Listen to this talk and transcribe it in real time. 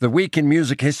The week in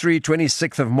music history,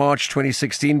 26th of March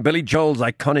 2016, Billy Joel's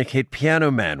iconic hit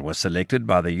Piano Man was selected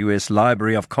by the U.S.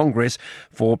 Library of Congress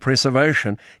for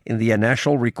preservation in the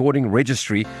National Recording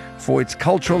Registry for its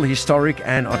cultural, historic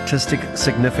and artistic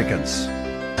significance.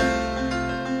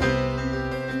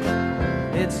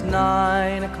 It's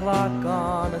 9 o'clock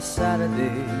on a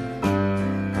Saturday.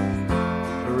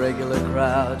 A regular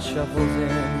crowd shuffles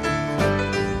in.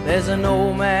 There's an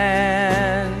old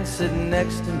man sitting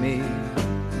next to me,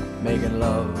 making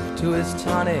love to his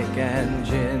tonic and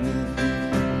gin.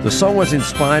 The song was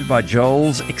inspired by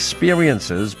Joel's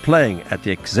experiences playing at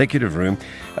the Executive Room,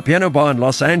 a piano bar in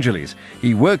Los Angeles.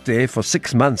 He worked there for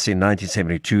 6 months in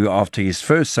 1972 after his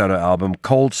first solo album,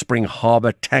 Cold Spring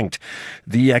Harbor, tanked.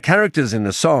 The characters in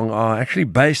the song are actually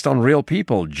based on real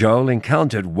people Joel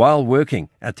encountered while working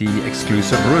at the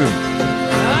exclusive room.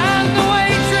 And the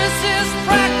waitress is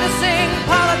practicing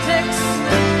politics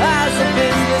as a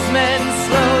businessman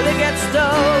slowly get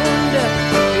stoned.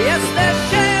 Yes, they're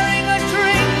sharing a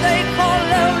drink they call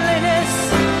loneliness,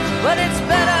 but it's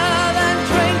better than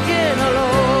drinking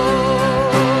alone.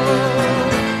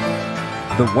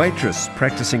 The waitress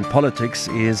practicing politics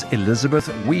is Elizabeth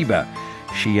Weber.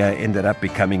 She ended up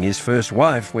becoming his first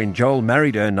wife when Joel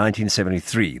married her in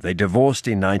 1973. They divorced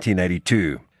in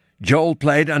 1982. Joel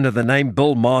played under the name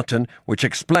Bill Martin, which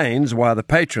explains why the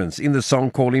patrons in the song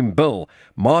call him Bill.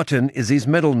 Martin is his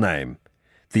middle name.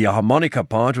 The harmonica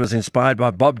part was inspired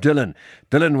by Bob Dylan.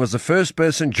 Dylan was the first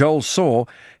person Joel saw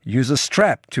use a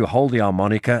strap to hold the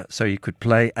harmonica so he could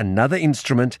play another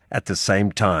instrument at the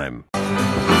same time. Sing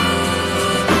us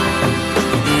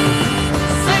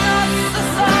a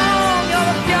song, you're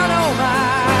a piano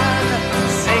man.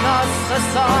 Sing us a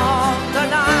song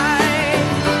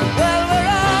tonight. Well, we're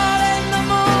all in the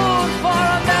mood for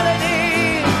a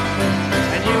melody,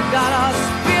 and you got us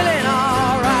feeling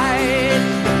alright.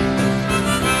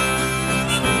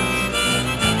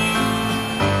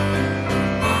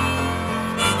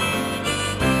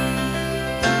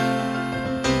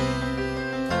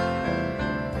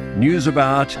 News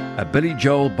about a Billy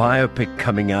Joel biopic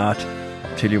coming out.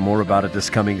 I'll tell you more about it this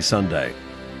coming Sunday.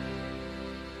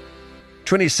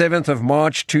 27th of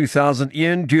March 2000,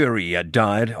 Ian Dury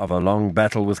died of a long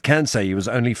battle with cancer. He was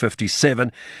only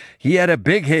 57. He had a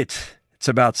big hit. It's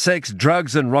about sex,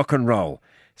 drugs and rock and roll.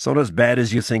 It's not as bad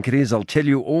as you think it is. I'll tell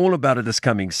you all about it this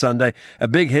coming Sunday. A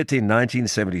big hit in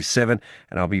 1977,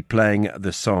 and I'll be playing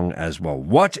the song as well.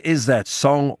 What is that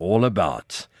song all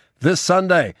about? This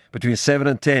Sunday between 7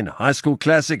 and 10, High School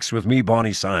Classics with me,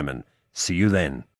 Barney Simon. See you then.